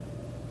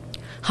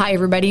Hi,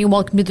 everybody, and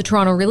welcome to the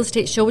Toronto Real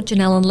Estate Show with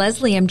Janelle and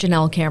Leslie. I'm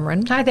Janelle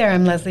Cameron. Hi there,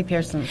 I'm Leslie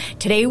Pearson.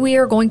 Today we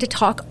are going to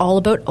talk all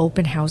about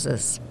open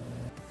houses.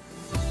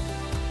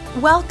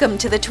 Welcome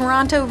to the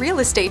Toronto Real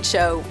Estate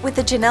Show with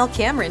the Janelle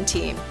Cameron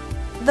team,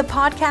 the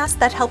podcast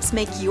that helps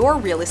make your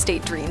real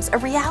estate dreams a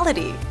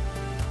reality.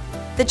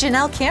 The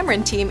Janelle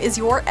Cameron team is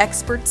your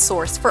expert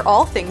source for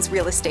all things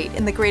real estate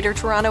in the Greater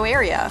Toronto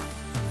Area.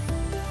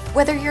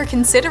 Whether you're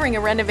considering a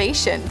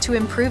renovation to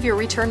improve your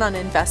return on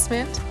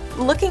investment,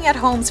 looking at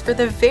homes for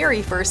the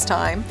very first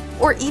time,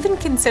 or even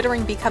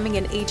considering becoming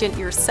an agent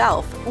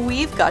yourself,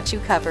 we've got you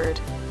covered.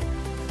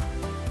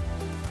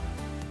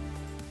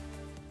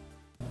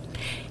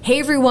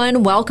 Hey,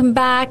 everyone. Welcome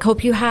back.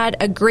 Hope you had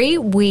a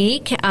great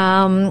week.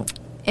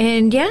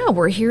 And yeah,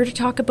 we're here to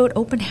talk about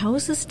open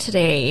houses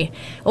today.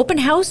 Open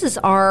houses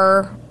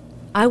are,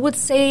 I would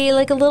say,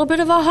 like a little bit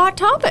of a hot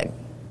topic.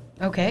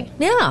 Okay.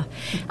 Yeah.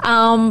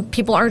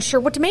 People aren't sure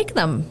what to make of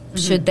them. Mm-hmm.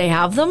 Should they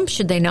have them?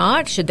 Should they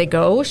not? Should they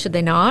go? Should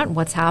they not?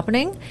 What's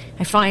happening?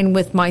 I find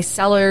with my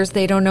sellers,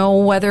 they don't know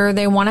whether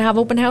they want to have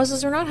open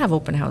houses or not have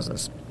open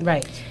houses.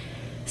 Right.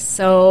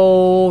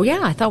 So, yeah,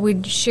 I thought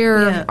we'd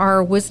share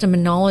our wisdom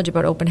and knowledge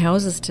about open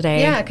houses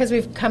today. Yeah, because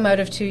we've come out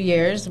of 2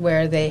 years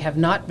where they have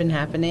not been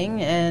happening,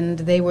 and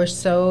they were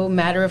so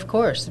matter of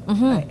course,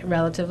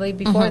 relatively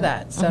before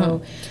that.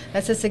 So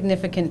that's a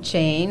significant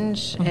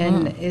change.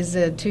 And is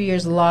 2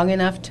 years long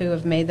enough to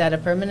have made that a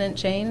permanent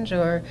change,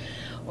 or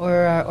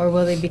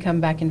will they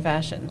become back in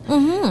fashion?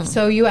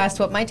 So you asked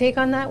what my take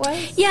on that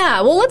was?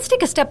 Yeah, well, let's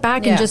take a step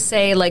back and just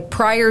say, like,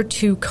 prior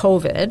to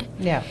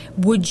COVID,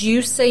 would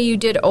you say you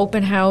did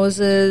open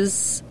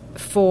houses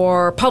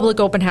for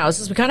public open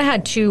houses? We kind of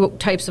had two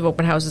types of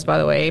open houses, by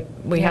the way.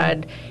 We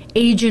had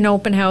agent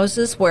open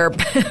houses where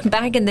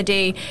back in the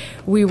day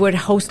we would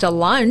host a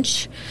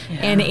lunch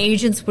and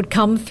agents would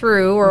come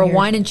through, or a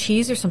wine and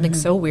cheese or something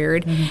so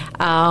weird,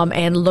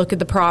 and look at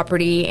the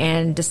property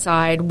and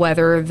decide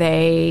whether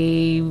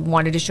they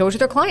wanted to show it to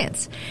their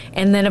clients.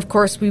 And then, of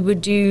course, we would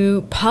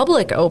do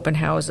public open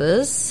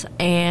houses,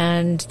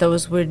 and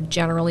those would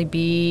generally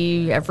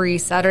be every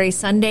Saturday,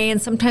 Sunday, and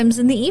sometimes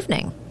in the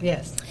evening.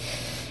 Yes.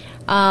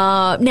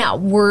 Now, I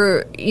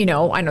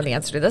know the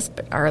answer to this,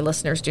 but our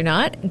listeners do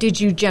not.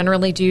 Did you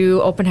generally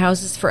do open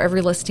houses for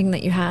every listing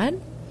that you had?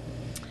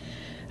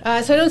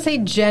 So I don't say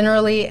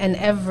generally and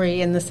every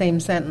in the same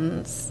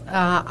sentence.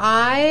 Because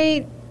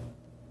I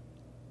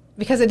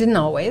didn't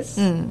always,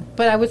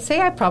 but I would say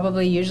I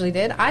probably usually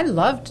did. I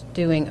loved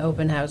doing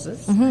open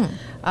houses.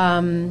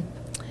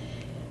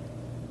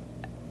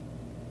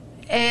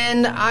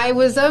 And I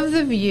was of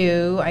the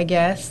view, I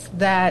guess,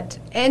 that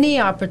any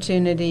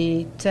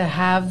opportunity to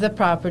have the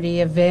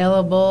property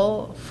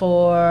available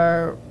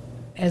for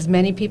as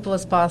many people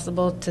as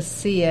possible to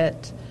see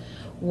it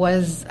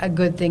was a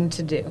good thing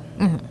to do,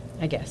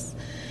 I guess.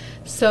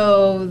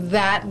 So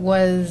that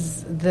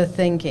was the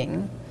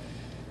thinking.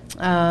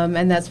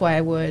 And that's why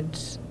I would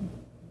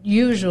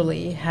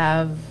usually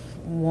have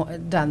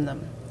done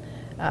them.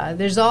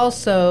 There's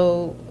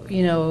also,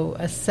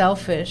 a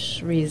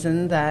selfish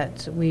reason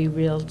that we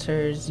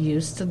realtors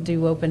used to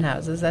do open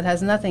houses that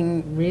has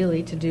nothing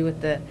really to do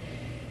with the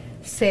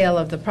sale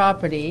of the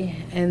property,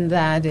 and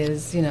that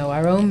is,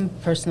 our own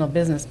personal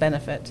business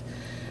benefit.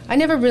 I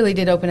never really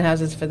did open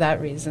houses for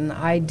that reason.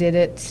 I did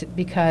it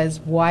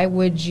because why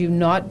would you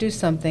not do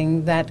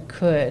something that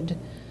could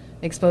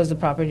expose the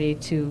property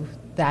to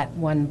that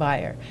one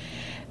buyer?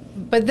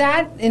 But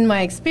that, in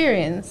my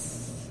experience,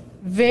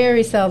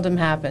 very seldom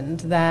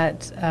happened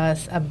that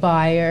a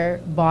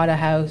buyer bought a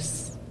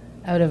house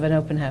out of an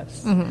open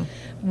house.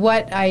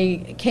 What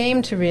I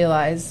came to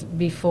realize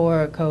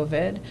before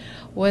COVID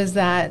was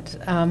that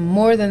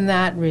more than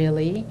that,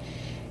 really,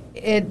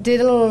 it did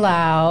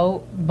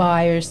allow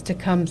buyers to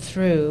come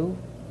through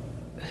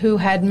who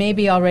had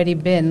maybe already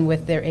been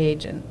with their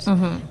agent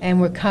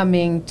and were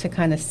coming to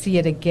kind of see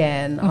it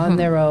again on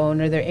their own,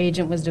 or their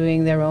agent was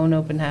doing their own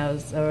open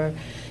house, or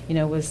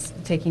was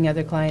taking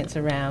other clients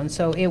around.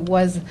 So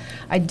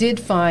I did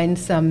find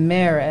some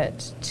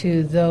merit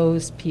to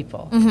those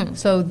people.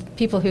 So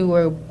people who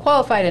were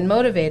qualified and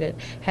motivated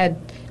had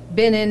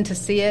been in to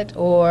see it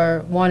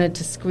or wanted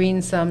to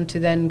screen some to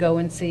then go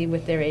and see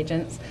with their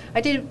agents.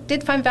 I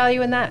did find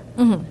value in that.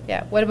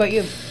 Yeah. What about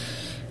you?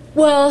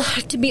 Well,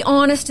 to be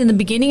honest, in the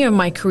beginning of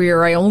my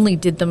career, I only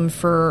did them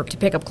to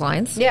pick up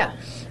clients. Yeah.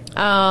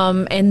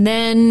 And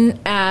then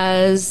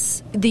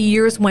as the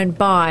years went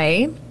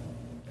by,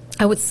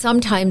 I would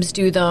sometimes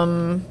do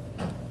them,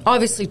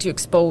 obviously, to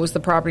expose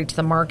the property to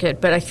the market.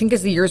 But I think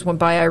as the years went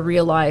by, I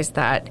realized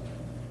that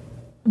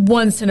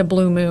once in a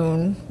blue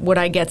moon would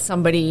I get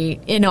somebody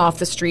in off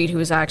the street who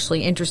was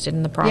actually interested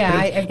in the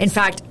property. In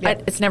fact,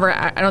 it's never.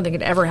 I don't think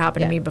it ever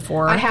happened to me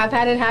before. I have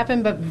had it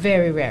happen, but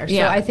very rare.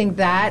 So I think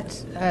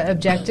that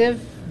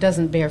objective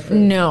doesn't bear fruit.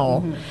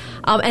 No.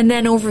 And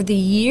then over the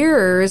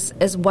years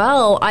as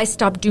well, I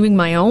stopped doing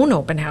my own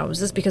open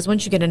houses because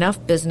once you get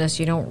enough business,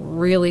 you don't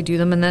really do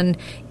them. And then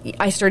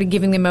I started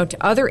giving them out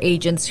to other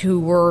agents who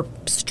were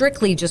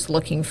strictly just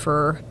looking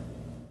for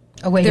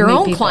their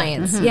own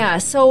clients. Yeah.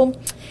 So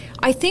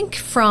I think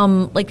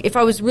from, like, if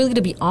I was really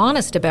to be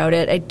honest about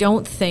it, I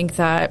don't think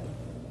that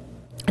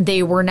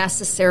they were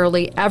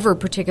necessarily ever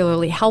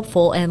particularly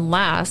helpful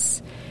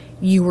unless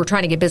you were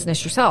trying to get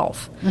business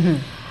yourself.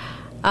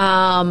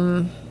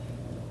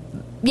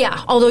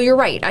 Yeah, although you're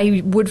right.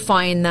 I would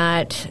find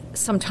that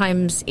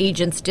sometimes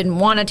agents didn't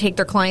want to take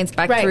their clients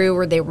back through,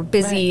 or they were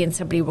busy and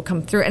somebody would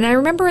come through. And I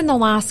remember in the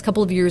last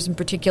couple of years in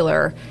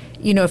particular,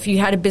 you know, if you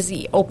had a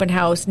busy open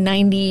house,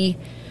 90%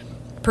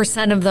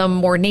 of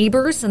them were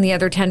neighbors and the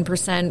other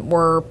 10%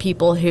 were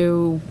people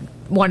who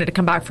wanted to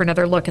come back for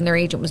another look and their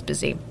agent was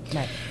busy.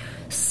 Right.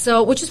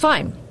 So, which is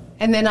fine.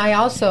 And then I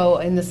also,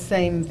 in the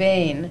same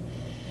vein,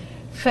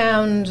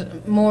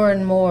 found more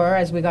and more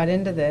as we got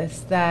into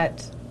this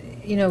that,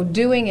 you know,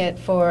 doing it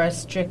for a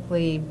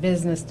strictly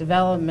business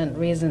development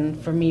reason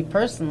for me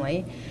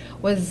personally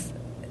was,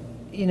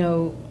 you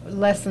know,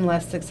 less and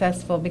less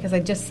successful because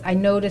I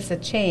noticed a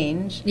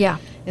change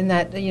in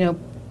that, you know,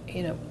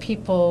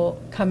 people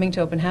coming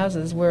to open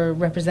houses were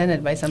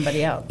represented by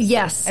somebody else.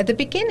 Yes. At the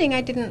beginning,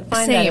 I didn't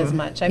find that as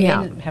much. I may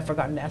have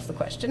forgotten to ask the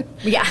question.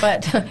 Yeah.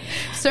 But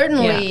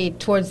certainly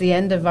towards the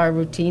end of our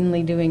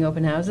routinely doing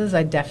open houses,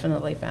 I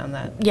definitely found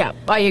that. Yeah,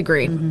 I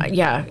agree.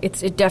 Yeah,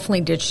 it definitely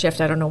did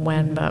shift. I don't know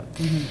when, but...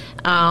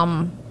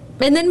 and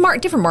then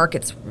different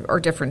markets are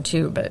different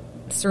too, but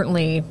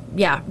certainly,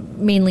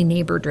 mainly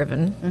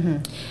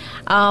neighbor-driven.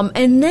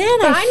 And then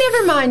I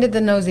never minded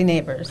the nosy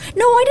neighbors.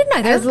 No, I didn't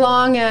either. As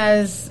long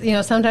as, you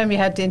know, sometimes you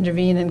had to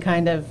intervene and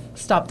kind of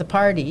stop the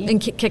party.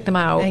 And kick them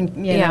out.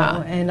 And, you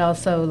know, and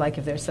also, like,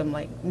 if there's some,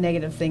 like,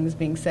 negative things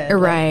being said.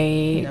 Right.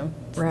 Like, you know,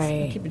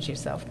 keep it to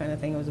yourself kind of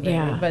thing. It was a bit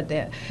weird. But,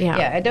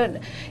 I don't,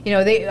 you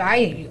know,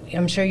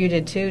 I'm sure you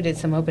did too, did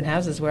some open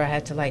houses where I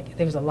had to, like,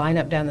 there was a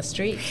lineup down the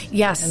street.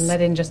 Yes. And let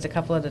in just a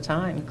couple at a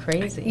time.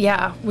 Crazy.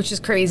 Yeah, which is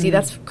crazy.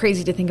 That's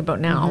crazy to think about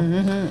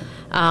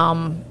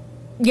now.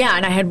 Yeah,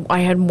 and I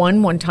had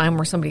one time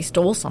where somebody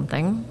stole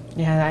something.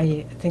 Yeah,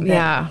 I think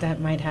that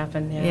might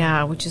happen.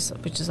 Yeah, which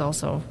is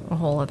also a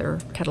whole other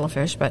kettle of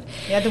fish. But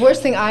the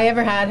worst thing I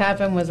ever had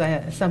happen was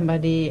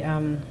somebody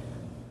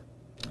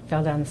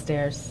fell down the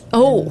stairs.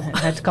 Oh, and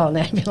had to call an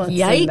ambulance.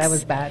 Yikes! And that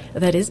was bad.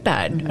 That is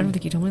bad. I don't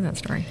think you told me that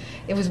story.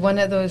 It was one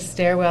of those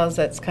stairwells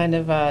that's kind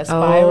of a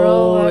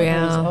spiral. Oh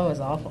yeah. It was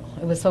awful.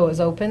 It was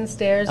open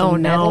stairs. Oh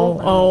and no.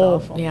 Metal. Oh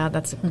awful. Yeah.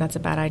 That's a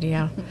bad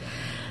idea.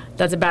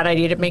 That's a bad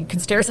idea to make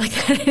stairs like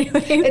that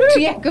anyway.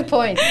 Yeah, good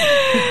point. So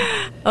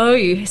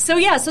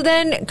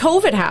then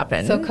COVID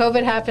happened.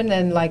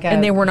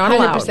 And they were not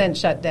 100%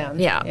 shut down.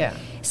 Yeah.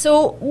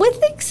 So with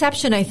the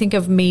exception, I think,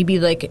 of maybe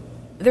like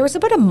there was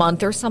about a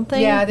month or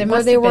something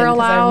where they were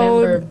allowed. I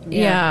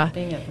remember,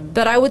 being at them.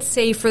 But I would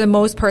say for the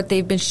most part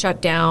they've been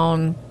shut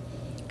down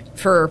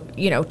for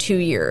 2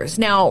 years.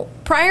 Now,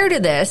 prior to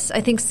this,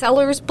 I think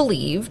sellers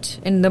believed,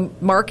 and the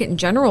market in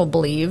general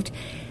believed,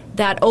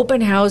 that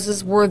open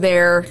houses were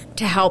there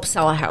to help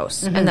sell a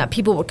house and that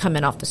people would come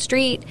in off the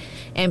street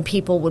and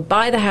people would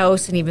buy the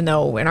house. And even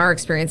though in our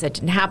experience that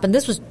didn't happen,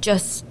 this was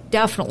just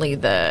definitely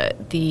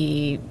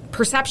the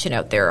perception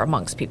out there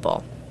amongst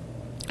people.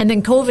 And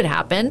then COVID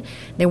happened.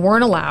 They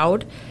weren't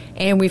allowed.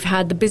 And we've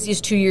had the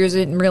busiest 2 years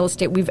in real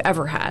estate we've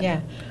ever had.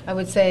 Yeah. I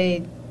would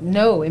say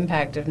no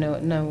impact of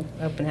no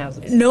open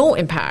houses. No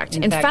impact.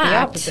 In fact, the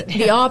opposite.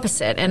 The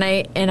opposite. And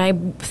I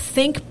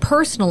think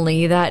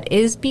personally that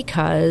is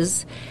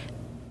because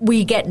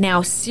we get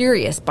now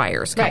serious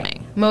buyers coming.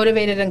 Right.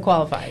 Motivated and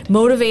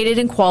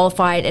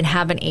qualified and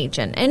have an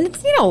agent. And,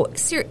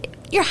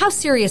 how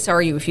serious are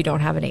you if you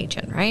don't have an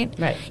agent, right?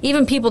 Right.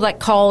 Even people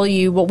that call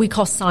you, what we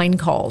call sign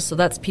calls. So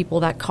that's people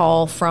that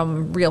call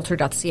from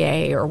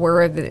Realtor.ca or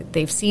wherever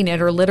they've seen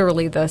it, or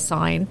literally the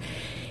sign,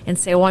 and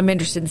say, I'm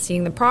interested in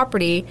seeing the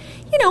property.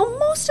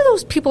 Most of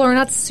those people are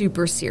not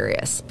super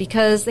serious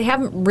because they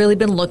haven't really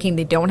been looking.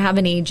 They don't have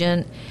an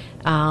agent.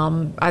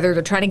 Either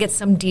they're trying to get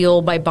some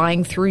deal by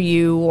buying through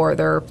you, or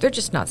they're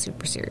just not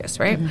super serious,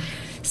 right?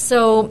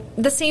 So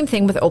the same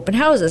thing with open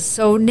houses.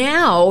 So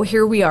now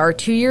here we are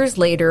 2 years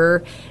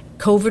later,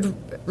 COVID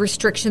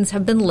restrictions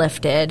have been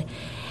lifted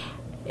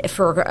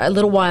for a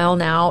little while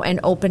now, and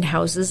open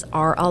houses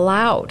are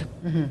allowed.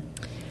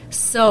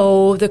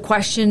 So the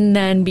question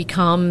then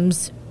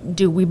becomes,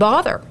 do we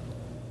bother?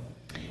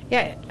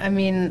 Yeah, I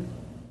mean,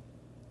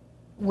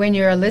 when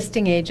you're a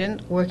listing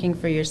agent working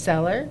for your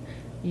seller,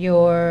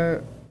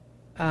 your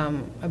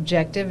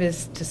objective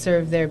is to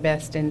serve their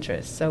best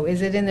interests. So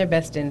is it in their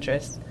best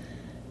interest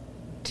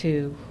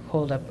to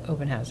hold up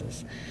open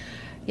houses?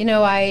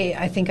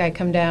 I think I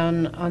come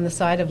down on the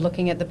side of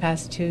looking at the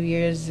past 2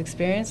 years'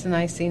 experience, and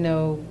I see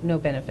no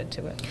benefit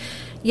to it.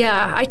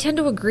 Yeah, I tend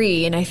to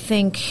agree, and I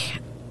think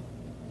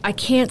I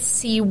can't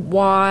see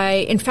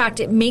why. In fact,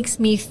 it makes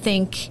me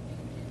think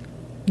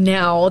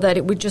now that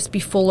it would just be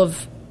full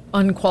of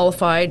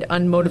unqualified,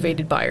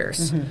 unmotivated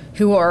buyers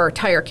who are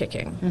tire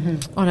kicking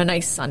on a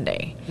nice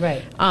Sunday.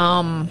 Right.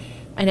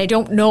 And I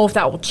don't know if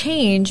that will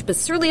change, but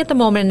certainly at the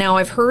moment now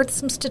I've heard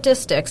some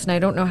statistics, and I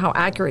don't know how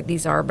accurate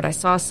these are, but I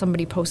saw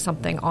somebody post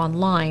something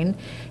online,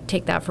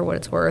 take that for what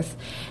it's worth,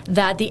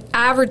 that the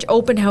average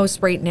open house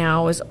right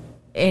now is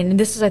and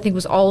this is, I think,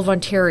 was all of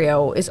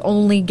Ontario, is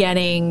only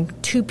getting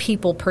 2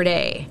 people per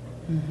day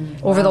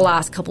over the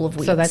last couple of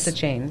weeks. So that's a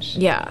change.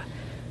 Yeah.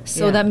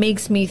 So that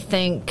makes me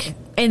think,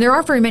 and there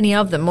aren't very many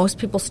of them. Most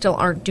people still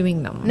aren't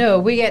doing them. No,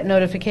 we get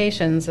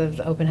notifications of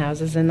open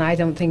houses, and I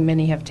don't think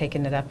many have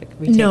taken it up.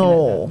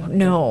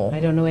 No. I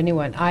don't know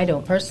anyone. I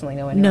don't personally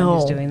know anyone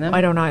who's doing them.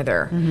 I don't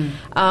either.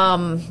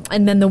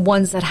 And then the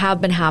ones that have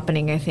been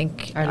happening, I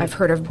think I've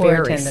heard are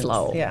very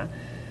slow.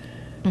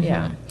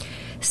 Yeah.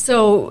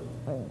 So,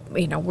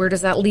 where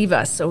does that leave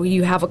us? So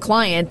you have a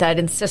client that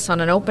insists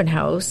on an open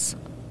house.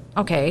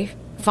 Okay,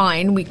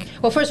 fine.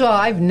 Well, first of all,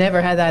 I've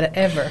never had that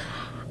ever.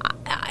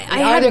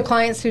 Are there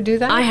clients who do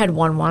that? I had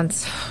one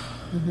once.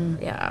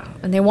 Yeah,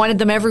 and they wanted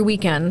them every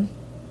weekend.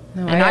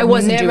 No, and I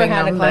wasn't doing them.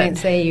 Never had a client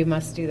say you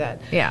must do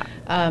that. Yeah.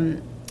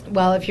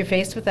 Well, if you're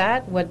faced with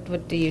that,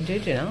 what do you do,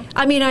 Janelle?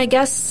 I mean, I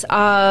guess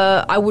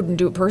I wouldn't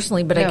do it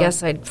personally, but I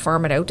guess I'd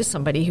farm it out to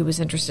somebody who was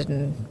interested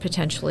in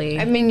potentially.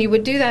 I mean, you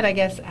would do that, I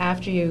guess,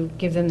 after you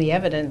give them the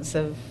evidence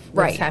of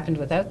what's happened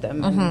without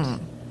them.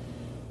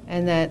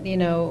 And that,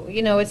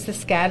 it's the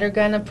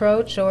scattergun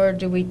approach, or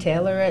do we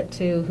tailor it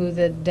to who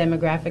the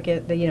demographic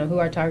is, who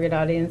our target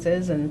audience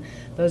is, and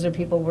those are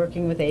people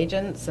working with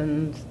agents,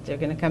 and they're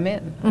going to come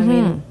in. I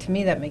mean, to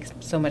me, that makes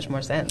so much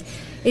more sense.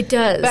 It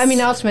does. But, I mean,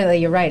 ultimately,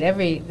 you're right.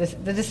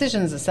 The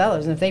decision's the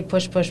sellers, and if they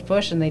push,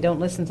 and they don't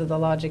listen to the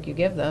logic you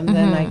give them,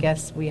 then I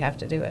guess we have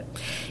to do it.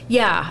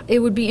 Yeah, it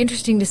would be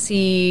interesting to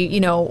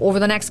see, over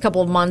the next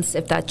couple of months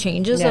if that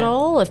changes at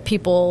all, if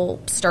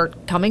people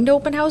start coming to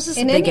open houses,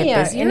 if they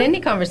get busier. In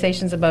any conversations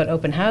about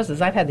open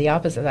houses, I've had the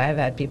opposite. I have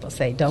had people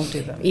say, don't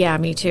do them. Yeah,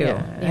 me too.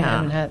 Yeah. I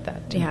haven't had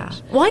that too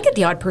much. Well, I get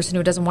the odd person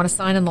who doesn't want to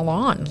sign on the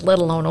lawn, let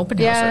alone open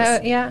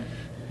houses. Yeah.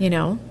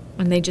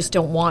 And they just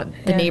don't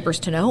want the neighbors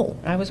to know.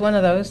 I was one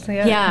of those.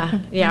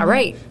 Yeah,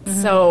 right.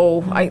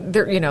 So I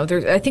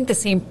think the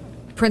same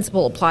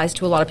principle applies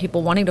to a lot of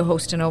people wanting to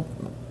host an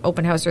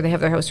open house, or they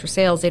have their house for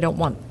sales. They don't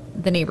want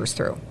the neighbors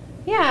through.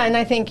 Yeah, and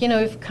I think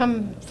we've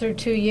come through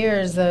 2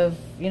 years of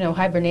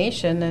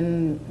hibernation,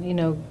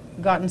 and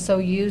gotten so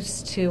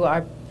used to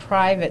our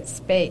private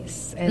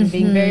space and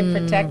being very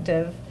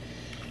protective.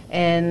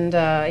 And,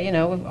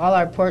 all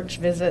our porch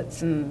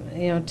visits,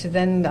 and, to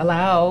then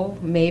allow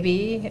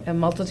maybe a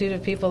multitude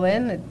of people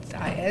in,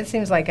 it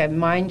seems like a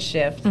mind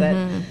shift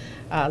that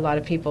a lot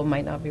of people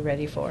might not be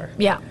ready for.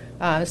 Yeah.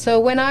 So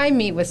when I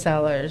meet with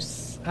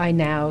sellers, I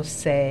now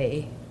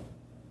say,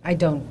 I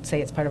don't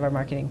say it's part of our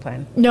marketing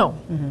plan. No,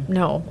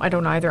 no, I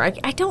don't either. I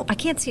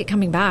can't see it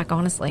coming back,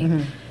 honestly.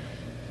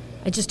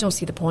 I just don't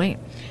see the point.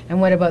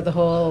 And what about the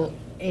whole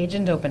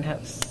agent open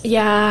house?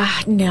 Yeah,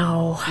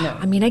 no.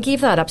 I mean, I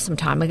gave that up some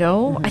time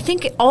ago. I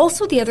think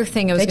also the other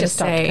thing I was going to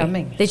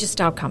say, they just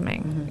stopped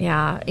coming.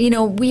 Yeah.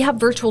 We have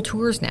virtual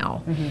tours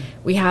now.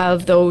 We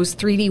have those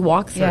 3D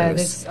walkthroughs. Yeah,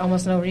 there's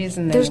almost no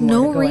reason. There's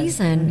no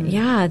reason.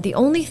 Yeah. The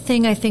only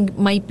thing I think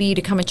might be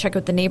to come and check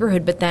out the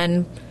neighborhood, but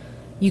then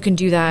you can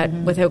do that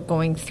without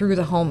going through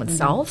the home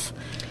itself.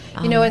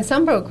 In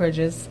some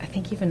brokerages, I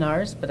think even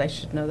ours, but I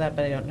should know that,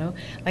 but I don't know,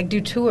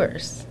 do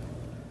tours.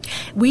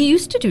 We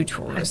used to do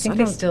tours. I think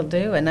they still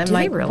do. And I'm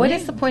like, really? What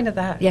is the point of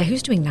that? Yeah,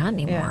 who's doing that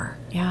anymore?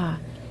 Yeah.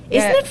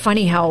 Isn't it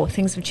funny how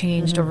things have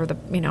changed over the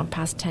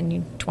past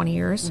 10, 20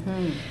 years?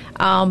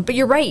 But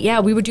you're right.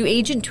 Yeah, we would do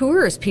agent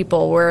tours,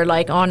 people, where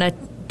on a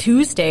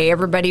Tuesday,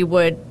 everybody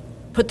would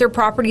put their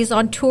properties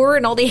on tour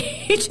and all the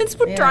agents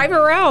would drive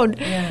around.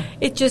 Yeah.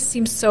 It just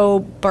seems so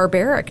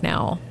barbaric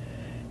now.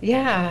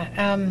 Yeah.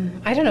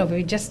 I don't know.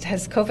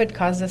 Has COVID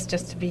caused us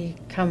just to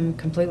become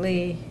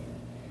completely,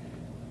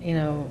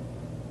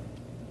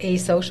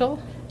 asocial?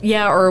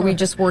 Yeah, or are we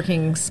just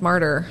working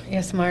smarter?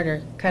 Yeah,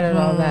 smarter. Cut out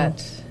all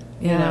that,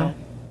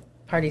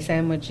 party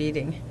sandwich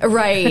eating.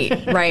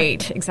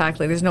 Right,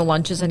 exactly. There's no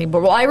lunches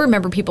anymore. Well, I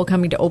remember people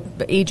coming to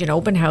agent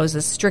open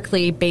houses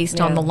strictly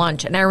based on the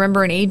lunch. And I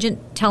remember an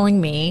agent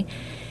telling me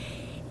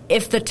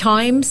if the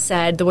time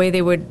said the way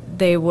they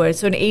would,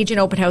 so an agent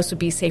open house would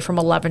be, say, from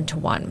 11 to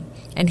 1.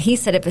 And he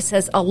said if it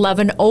says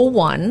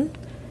 11:01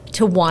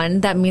 to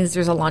 1, that means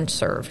there's a lunch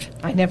served.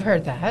 I never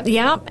heard that.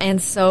 Yeah,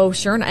 and so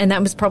and that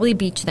was probably a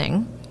beach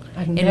thing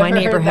in my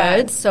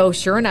neighborhood. So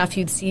sure enough,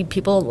 you'd see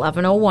people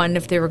 11:01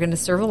 if they were going to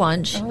serve a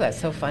lunch. Oh,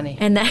 that's so funny.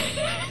 And then,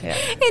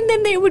 and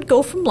then they would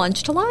go from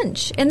lunch to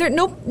lunch, and there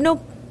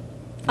no.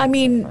 I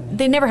mean,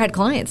 they never had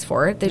clients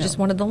for it. They just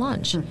wanted the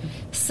lunch.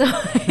 So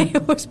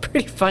it was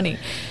pretty funny.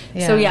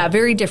 Yeah. So,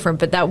 very different.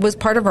 But that was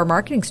part of our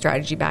marketing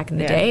strategy back in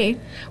the day.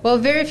 Well,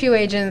 very few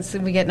agents,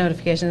 we get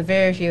notifications,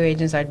 very few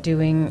agents are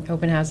doing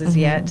open houses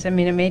yet. I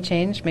mean, it may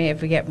change.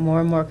 If we get more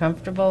and more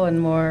comfortable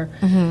and more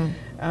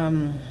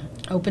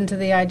open to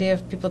the idea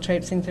of people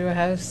traipsing through a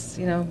house,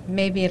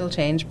 maybe it'll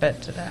change.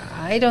 But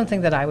I don't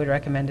think that I would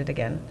recommend it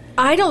again.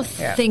 I don't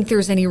think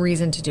there's any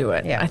reason to do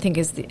it, I think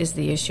is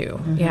the issue.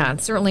 Yeah,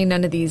 and certainly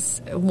none of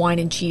these wine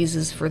and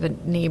cheeses for the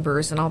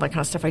neighbors and all that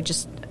kind of stuff.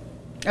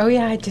 Oh,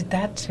 yeah, I did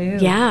that too.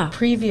 Yeah.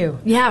 Preview.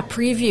 Yeah,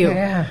 preview.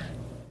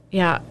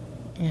 Yeah.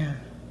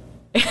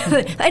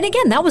 And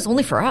again, that was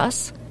only for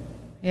us.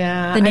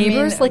 Yeah. The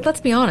neighbors,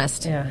 let's be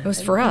honest. Yeah. It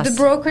was for us. The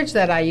brokerage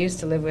that I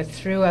used to live with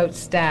threw out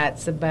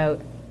stats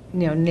about,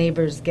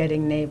 neighbors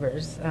getting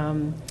neighbors.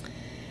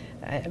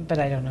 But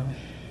I don't know.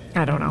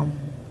 I don't know.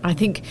 I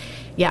think,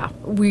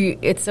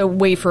 it's a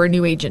way for a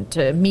new agent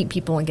to meet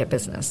people and get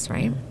business,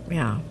 right?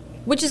 Yeah.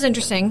 Which is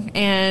interesting.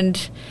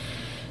 And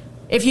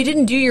if you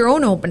didn't do your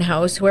own open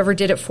house, whoever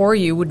did it for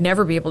you would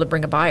never be able to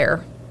bring a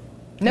buyer.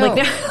 No.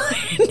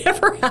 It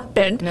never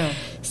happened. No.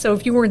 So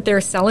if you weren't there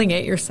selling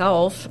it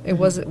yourself, it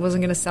wasn't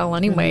going to sell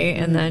anyway.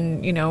 And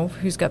then,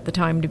 who's got the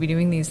time to be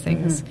doing these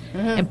things?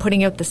 And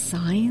putting out the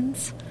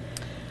signs?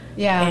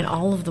 Yeah. And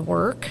all of the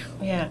work?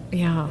 Yeah.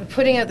 Yeah.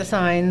 Putting out the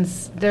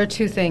signs, there are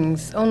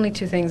only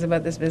two things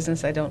about this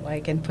business I don't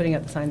like, and putting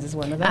out the signs is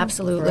one of them.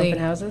 Absolutely. For open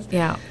houses.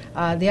 Yeah.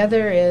 The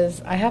other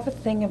is, I have a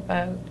thing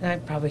about, and I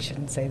probably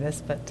shouldn't say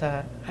this, but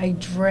I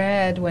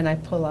dread when I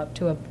pull up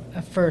to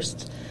a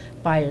first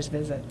buyer's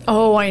visit.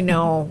 Oh, I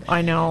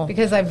know.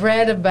 Because I've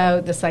read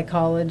about the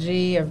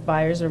psychology of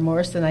buyer's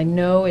remorse, and I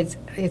know it's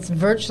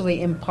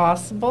virtually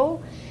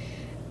impossible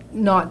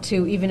not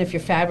to, even if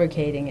you're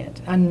fabricating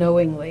it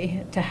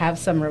unknowingly, to have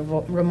some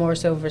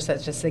remorse over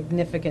such a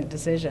significant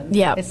decision.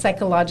 Yeah. It's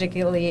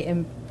psychologically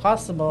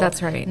impossible.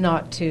 That's right.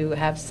 Not to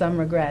have some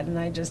regret, and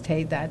I just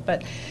hate that.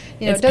 But,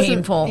 it's it doesn't,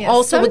 painful. Yeah,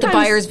 also, with the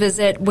buyer's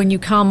visit, when you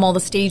come, all the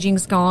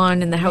staging's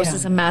gone, and the house Yeah.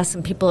 is a mess,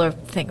 and people are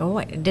thinking, "Oh,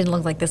 it didn't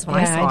look like this when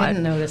I saw it." I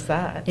didn't notice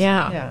that.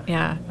 Yeah. So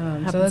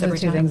Happens those are every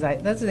two time.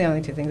 things. Those are the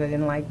only two things I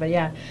didn't like. But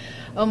yeah,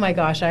 oh my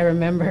gosh, I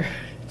remember.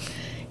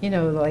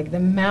 Like the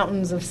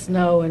mountains of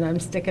snow, and I'm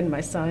sticking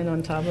my sign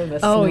on top of a Oh,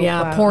 snow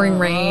yeah, plow. pouring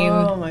rain.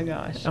 Oh my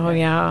gosh. Oh,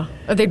 yeah.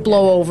 They'd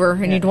blow over,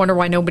 and you'd wonder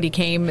why nobody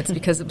came. It's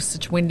because it was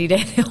such a windy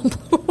day. They'll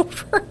blow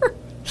over.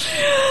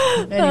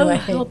 Anyway.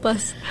 Help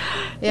us.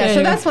 Yeah, Anyway.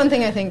 so that's one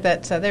thing I think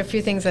that there are a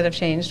few things that have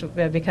changed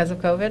because of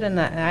COVID, and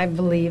I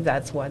believe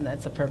that's one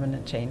that's a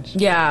permanent change.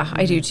 Yeah,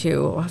 I do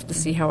too. We'll have to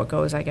see how it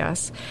goes, I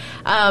guess.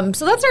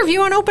 So that's our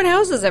view on open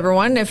houses,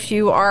 everyone. If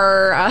you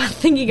are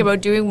thinking about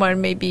doing one,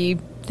 maybe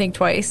think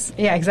twice.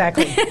 Yeah,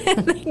 exactly.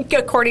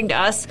 According to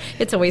us,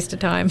 it's a waste of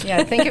time.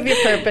 Yeah, think of your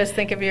purpose,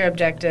 think of your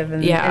objective,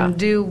 and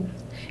do,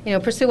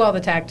 pursue all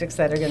the tactics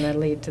that are going to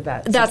lead to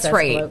that That's successful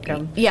right.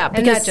 outcome. Yeah, and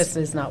because that just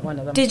is not one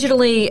of them.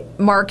 Digitally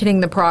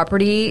marketing the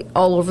property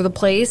all over the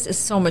place is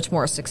so much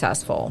more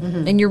successful.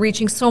 And you're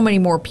reaching so many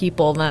more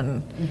people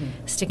than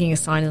sticking a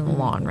sign in the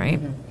lawn, right?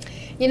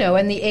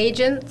 And the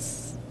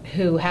agents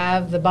who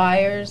have the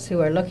buyers who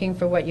are looking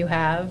for what you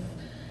have,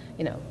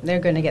 they're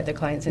going to get their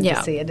clients in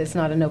to see it. It's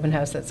not an open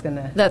house that's going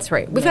to... That's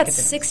right. We've got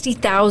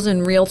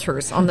 60,000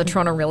 realtors on the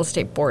Toronto Real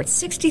Estate Board.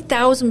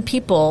 60,000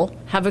 people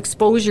have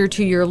exposure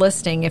to your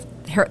listing if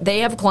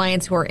they have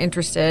clients who are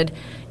interested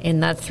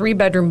in that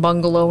 3-bedroom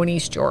bungalow in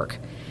East York.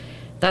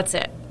 That's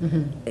it.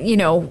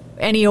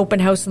 Any open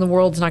house in the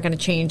world is not going to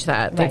change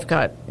that. They've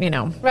got,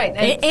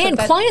 Right. And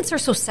clients are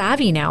so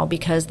savvy now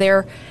because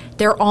they're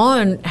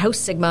on House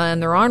Sigma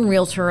and they're on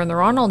Realtor and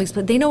they're on all these,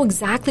 but they know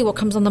exactly what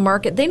comes on the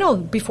market. They know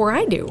before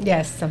I do.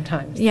 Yes,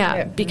 sometimes.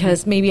 Yeah,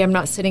 because maybe I'm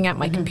not sitting at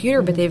my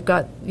computer, but they've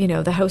got,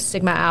 the House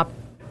Sigma app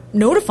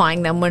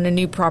notifying them when a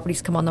new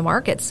property's come on the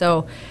market.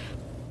 So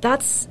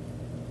that's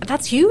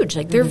huge.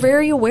 Like, they're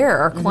very aware.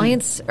 Our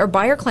clients, our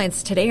buyer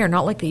clients today are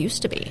not like they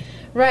used to be.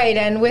 Right,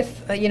 and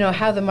with,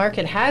 how the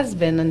market has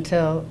been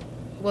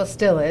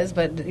still is,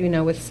 but,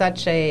 with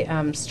such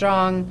a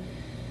strong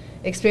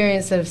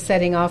experience of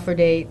setting offer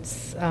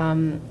dates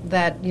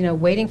that,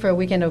 waiting for a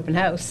weekend open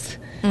house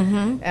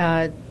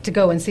to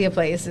go and see a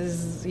place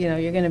is,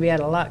 you're going to be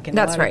out of luck in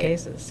a lot of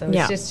cases. So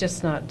it's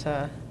just not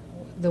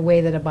the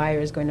way that a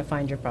buyer is going to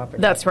find your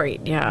property. That's right,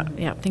 yeah.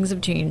 Yeah, things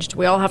have changed.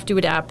 We all have to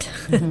adapt.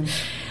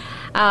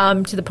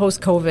 To the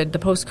post-COVID. The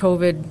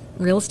post-COVID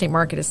real estate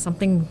market is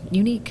something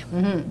unique.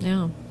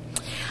 Yeah.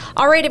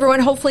 All right, everyone.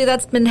 Hopefully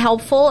that's been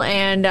helpful.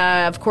 And,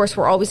 of course,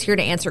 we're always here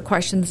to answer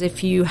questions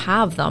if you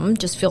have them.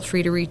 Just feel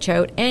free to reach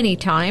out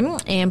anytime.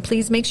 And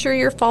please make sure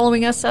you're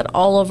following us at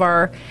all of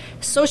our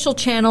social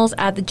channels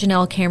at the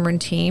Janelle Cameron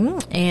Team.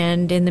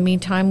 And in the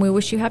meantime, we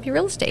wish you happy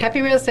real estate.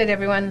 Happy real estate,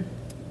 everyone.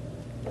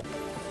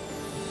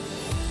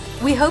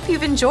 We hope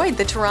you've enjoyed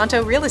the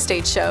Toronto Real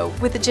Estate Show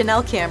with the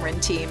Janelle Cameron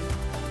Team.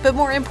 But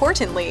more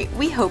importantly,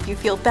 we hope you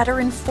feel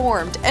better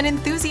informed and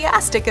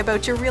enthusiastic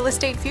about your real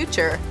estate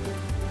future.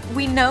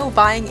 We know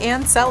buying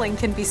and selling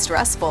can be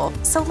stressful,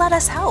 so let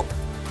us help.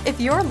 If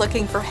you're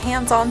looking for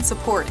hands-on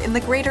support in the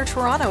Greater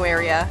Toronto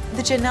Area,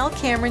 the Janelle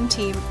Cameron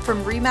Team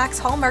from RE/MAX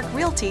Hallmark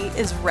Realty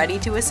is ready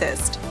to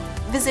assist.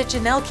 Visit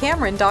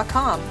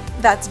JanelleCameron.com,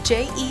 that's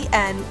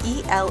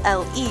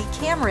JENELLE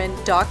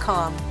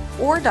Cameron.com,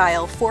 or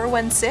dial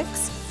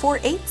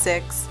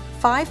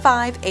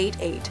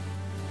 416-486-5588.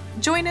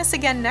 Join us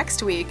again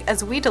next week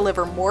as we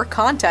deliver more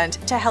content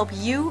to help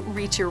you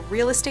reach your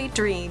real estate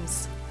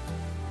dreams.